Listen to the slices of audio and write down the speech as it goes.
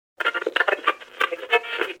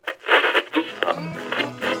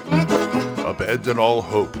Abandon all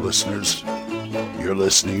hope, listeners. You're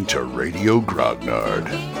listening to Radio Grognard,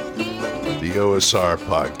 the OSR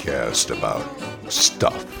podcast about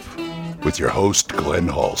stuff, with your host, Glenn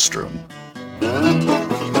Hallstrom.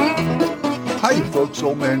 Hi, folks.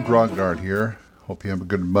 Old Man Grognard here. Hope you have a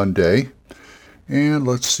good Monday. And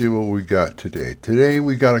let's see what we got today. Today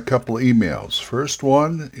we got a couple of emails. First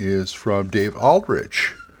one is from Dave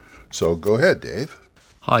Aldrich. So go ahead, Dave.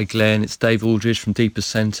 Hi Glenn, it's Dave Aldridge from Deep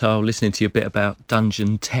Percentile, listening to you a bit about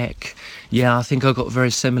dungeon tech. Yeah, I think I've got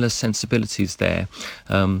very similar sensibilities there.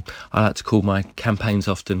 I like to call my campaigns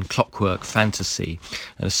often clockwork fantasy.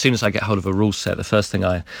 And as soon as I get hold of a rule set, the first thing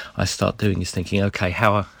I start doing is thinking, okay,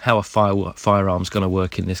 how are firearms going to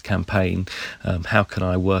work in this campaign? How can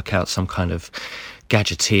I work out some kind of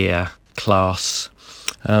gadgeteer class?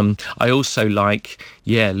 I also like,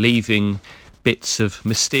 leaving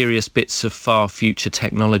mysterious bits of far future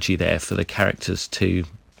technology there for the characters to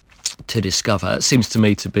discover. It seems to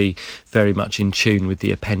me to be very much in tune with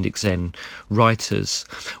the Appendix N writers.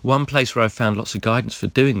 One place where I've found lots of guidance for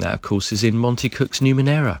doing that, of course, is in Monte Cook's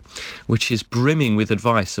Numenera, which is brimming with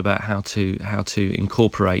advice about how to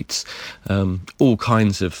incorporate all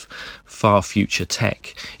kinds of far future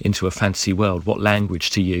tech into a fantasy world, what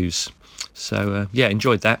language to use. So,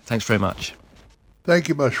 enjoyed that. Thanks very much. Thank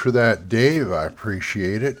you much for that, Dave. I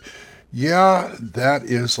appreciate it. Yeah, that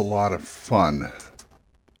is a lot of fun.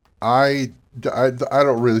 I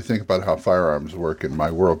don't really think about how firearms work in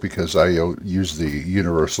my world because I use the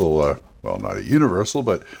universal, not a universal,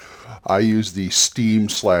 but I use the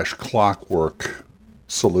Steam/Clockwork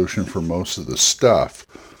solution for most of the stuff,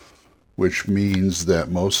 which means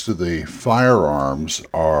that most of the firearms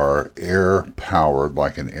are air-powered,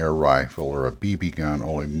 like an air rifle or a BB gun,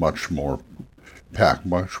 only much more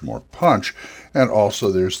punch, and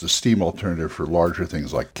also there's the Steam alternative for larger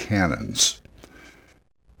things like cannons.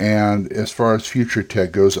 And as far as future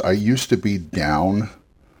tech goes, I used to be down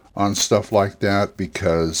on stuff like that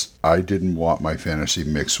because I didn't want my fantasy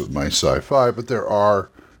mixed with my sci-fi, but there are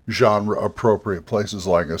genre-appropriate places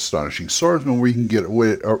like Astonishing Swordsman where you can get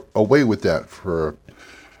away with that for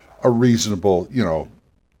a reasonable,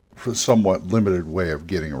 for somewhat limited way of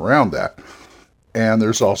getting around that. And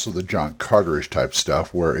there's also the John Carterish type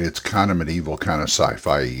stuff where it's kind of medieval, kind of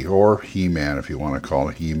sci-fi, or He-Man, if you want to call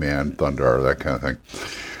it He-Man, Thundar, that kind of thing.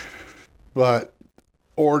 But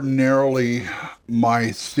ordinarily,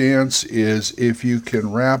 my stance is if you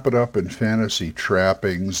can wrap it up in fantasy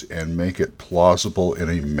trappings and make it plausible in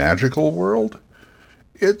a magical world,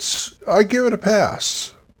 I give it a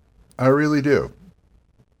pass. I really do.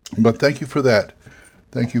 But thank you for that.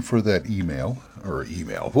 Thank you for that voicemail.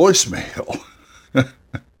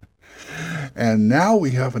 And now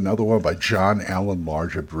we have another one by John Allen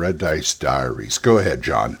Large of Red Dice Diaries. Go ahead,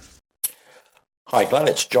 John. Hi, Glenn.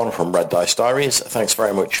 It's John from Red Dice Diaries. Thanks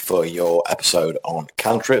very much for your episode on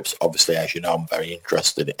cantrips. Obviously, as you know, I'm very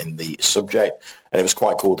interested in the subject, and it was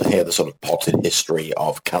quite cool to hear the sort of potted history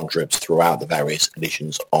of cantrips throughout the various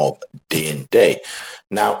editions of D&D.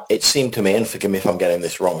 Now, it seemed to me, and forgive me if I'm getting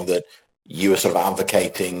this wrong, that you were sort of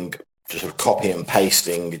advocating just sort of copy and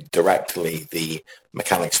pasting directly the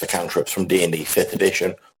mechanics for cantrips from D&D 5th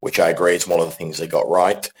edition, which I agree is one of the things they got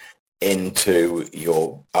right, into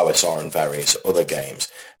your OSR and various other games.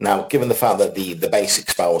 Now, given the fact that the basic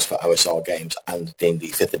spells for OSR games and D&D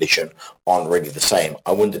 5th edition aren't really the same,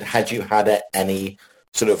 I wondered, had you had any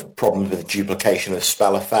sort of problems with duplication of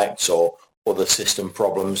spell effects or other system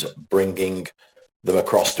problems bringing them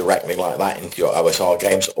across directly like that into your OSR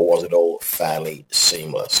games, or was it all fairly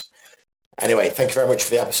seamless? Anyway, thank you very much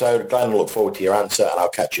for the episode. Glenn, I look forward to your answer, and I'll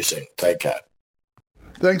catch you soon. Take care.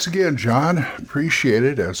 Thanks again, John. Appreciate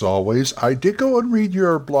it, as always. I did go and read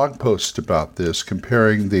your blog post about this,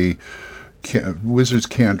 comparing the Wizard's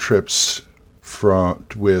cantrips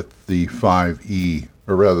with the 5e,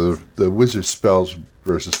 or rather, the Wizard's spells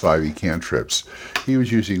versus 5e cantrips. He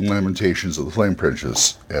was using Lamentations of the Flame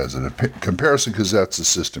Princess as a comparison, because that's the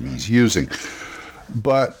system he's using.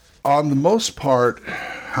 But on the most part,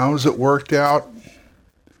 how has it worked out?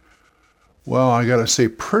 Well, I got to say,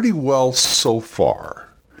 pretty well so far.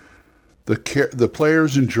 The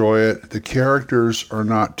players enjoy it. The characters are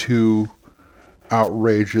not too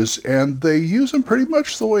outrageous, and they use them pretty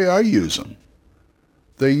much the way I use them.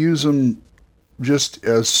 They use them just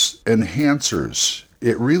as enhancers.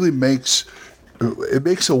 It really makes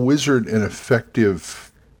a wizard an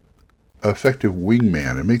effective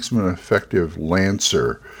wingman. It makes him an effective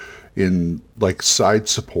lancer in like side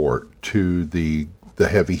support to the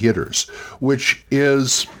heavy hitters, which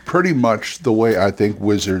is pretty much the way I think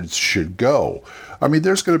wizards should go. I mean,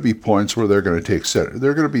 there's going to be points where they're going to take center.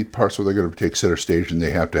 There are going to be parts where they're going to take center stage and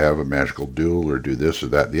they have to have a magical duel or do this or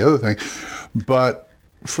that and the other thing. But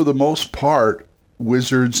for the most part,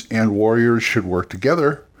 wizards and warriors should work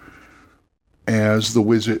together as the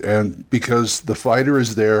wizard, and because the fighter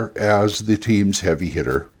is there as the team's heavy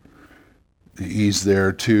hitter. He's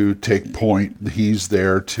there to take point. He's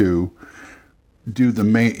there to do the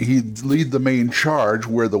main, he'd lead the main charge,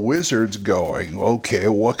 where the wizard's going, okay,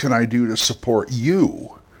 what can I do to support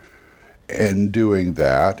you in doing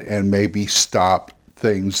that, and maybe stop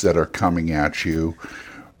things that are coming at you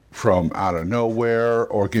from out of nowhere,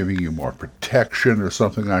 or giving you more protection or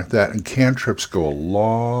something like that. And cantrips go a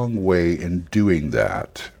long way in doing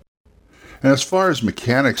that. And as far as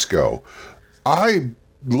mechanics go, I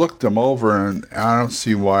looked them over, and I don't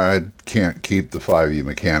see why I can't keep the 5e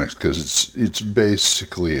mechanics, because it's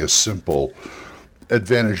basically a simple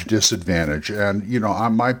advantage, disadvantage. And, you know,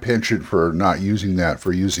 on my penchant for not using that,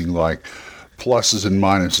 for using like pluses and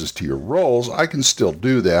minuses to your rolls, I can still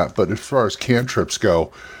do that. But as far as cantrips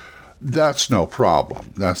go, that's no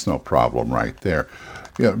problem. That's no problem right there.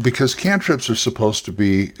 Yeah, because cantrips are supposed to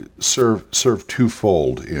be serve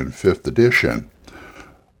twofold in 5th edition.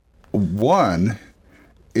 One,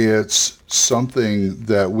 it's something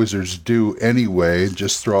that wizards do anyway,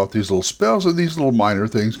 just throw out these little spells, and these little minor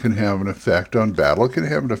things can have an effect on battle, it can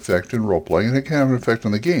have an effect in role-playing, and it can have an effect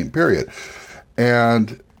on the game, period.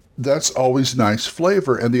 And that's always nice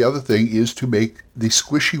flavor. And the other thing is to make the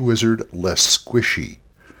squishy wizard less squishy.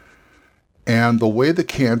 And the way the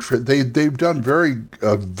cantrip, they've done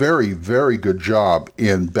a very, very good job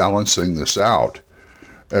in balancing this out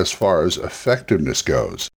as far as effectiveness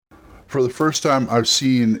goes. For the first time, I've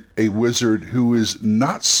seen a wizard who is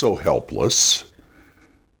not so helpless,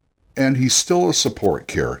 and he's still a support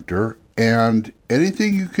character, and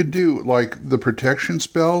anything you can do, like the protection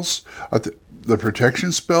spells, the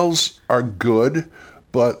protection spells are good,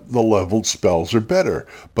 but the leveled spells are better.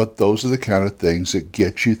 But those are the kind of things that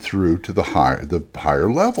get you through to the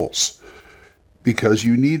higher levels, because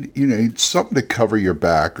you need something to cover your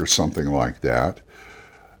back or something like that.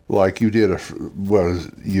 Like you did,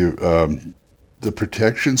 the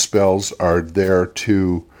protection spells are there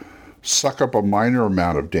to suck up a minor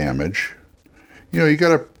amount of damage. You know, you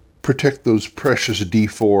got to protect those precious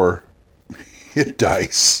D4 hit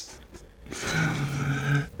dice.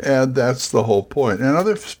 And that's the whole point. And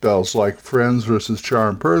other spells like Friends versus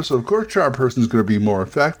Charm Person, of course Charm Person is going to be more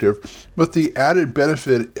effective, but the added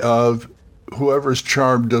benefit of whoever's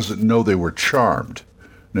charmed doesn't know they were charmed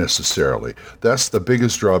necessarily. That's the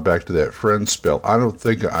biggest drawback to that friend spell. I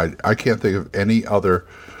can't think of any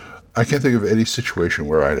situation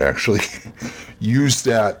where I'd actually use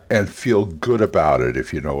that and feel good about it,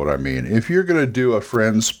 if you know what I mean. If you're going to do a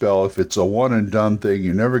friend spell, if it's a one and done thing,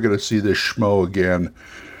 you're never going to see this schmo again,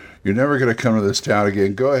 you're never going to come to this town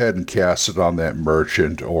again, go ahead and cast it on that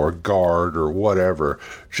merchant or guard or whatever,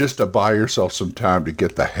 just to buy yourself some time to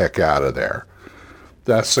get the heck out of there.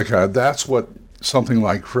 That's what something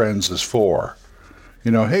like Friends is for. You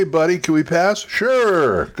know, hey buddy, can we pass?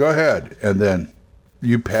 Sure, go ahead. And then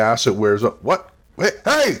you pass, it wears up. What? Wait,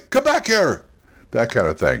 hey, come back here. That kind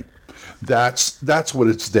of thing. That's what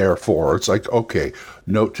it's there for. It's like, okay,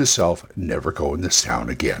 note to self, never go in this town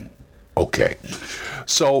again. Okay.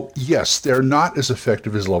 So yes, they're not as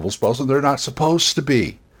effective as level spells, and they're not supposed to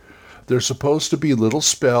be. They're supposed to be little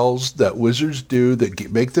spells that wizards do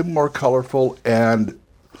that make them more colorful and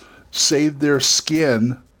save their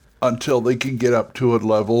skin until they can get up to a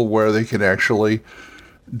level where they can actually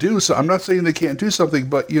do so. I'm not saying they can't do something,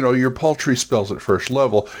 but you know, your paltry spells at first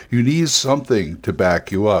level, you need something to back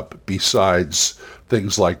you up besides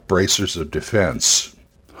things like bracers of defense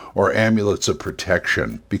or amulets of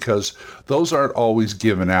protection, because those aren't always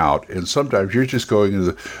given out, and sometimes you're just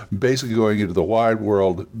basically going into the wide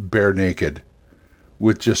world bare naked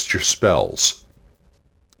with just your spells.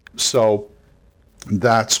 So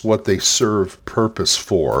that's what they serve purpose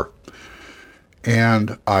for.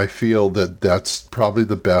 And I feel that that's probably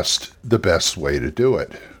the best way to do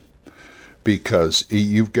it. Because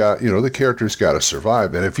you've got, the character's got to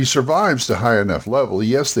survive. And if he survives to high enough level,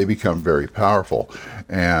 yes, they become very powerful.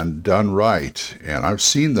 And done right, and I've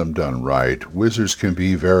seen them done right, wizards can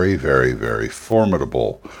be very, very, very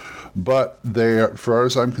formidable. But as far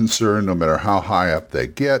as I'm concerned, no matter how high up they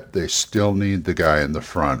get, they still need the guy in the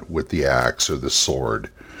front with the axe or the sword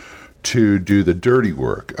to do the dirty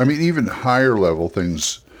work. I mean, even higher level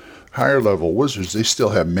wizards, they still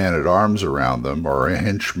have men-at-arms around them, or a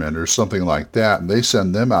henchman or something like that, and they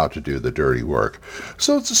send them out to do the dirty work.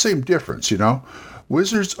 So it's the same difference,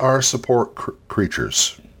 Wizards are support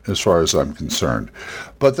creatures. as far as I'm concerned.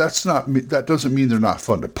 But that doesn't mean they're not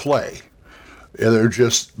fun to play.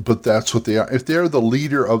 But that's what they are. If they're the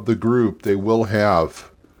leader of the group, they will have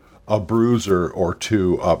a bruiser or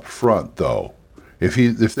two up front, though.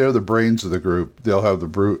 If they're the brains of the group, they'll have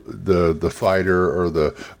the fighter or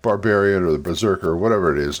the barbarian or the berserker or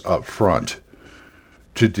whatever it is up front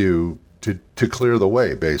to clear the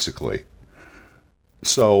way, basically.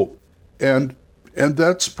 So, and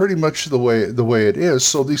that's pretty much the way it is.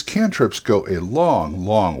 So these cantrips go a long,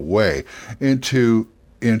 long way into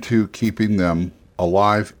keeping them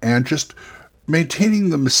alive and just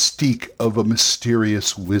maintaining the mystique of a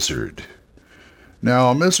mysterious wizard.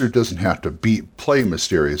 Now, a wizard doesn't have to play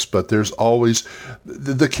mysterious, but there's always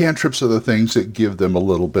the cantrips are the things that give them a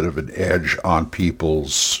little bit of an edge on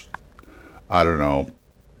people's, I don't know,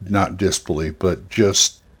 not disbelief, but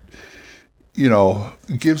just,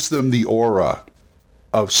 gives them the aura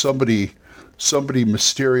of somebody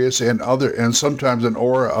mysterious and sometimes an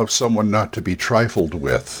aura of someone not to be trifled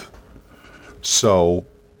with. So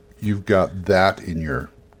you've got that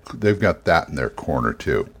they've got that in their corner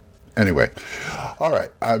too. Anyway, all right,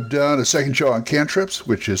 I've done a second show on cantrips,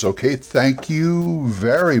 which is okay. Thank you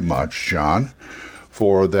very much, John,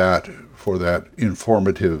 for that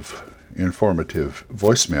informative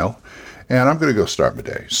voicemail. And I'm going to go start my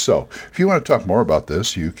day. So if you want to talk more about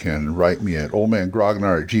this, you can write me at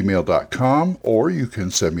oldmangrognard@gmail.com, or you can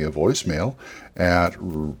send me a voicemail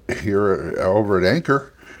over at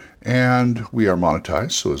Anchor. And we are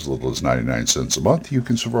monetized, so as little as 99 cents a month, you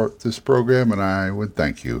can support this program, and I would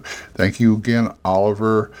thank you. Thank you again,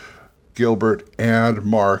 Oliver, Gilbert, and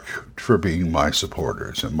Mark, for being my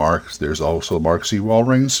supporters. And Mark, there's also Mark C.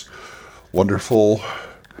 Wallring's wonderful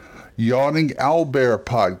Yawning Owlbear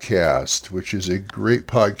podcast, which is a great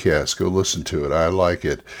podcast. Go listen to it. I like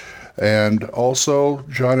it. And also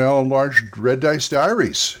John Allen Large, Red Dice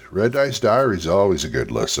Diaries. Red Dice Diaries is always a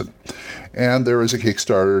good listen. And there is a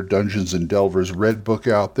Kickstarter, Dungeons and Delvers Red Book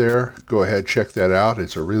out there. Go ahead, check that out.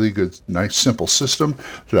 It's a really good, nice, simple system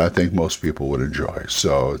that I think most people would enjoy.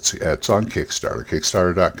 So it's on Kickstarter,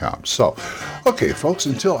 kickstarter.com. So, okay, folks,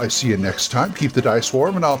 until I see you next time, keep the dice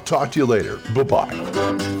warm, and I'll talk to you later. Bye-bye.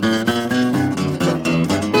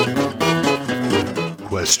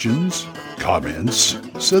 Questions? Comments?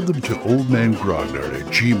 Send them to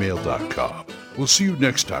oldmangrognard@gmail.com. We'll see you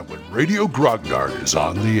next time when Radio Grognard is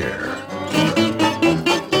on the air.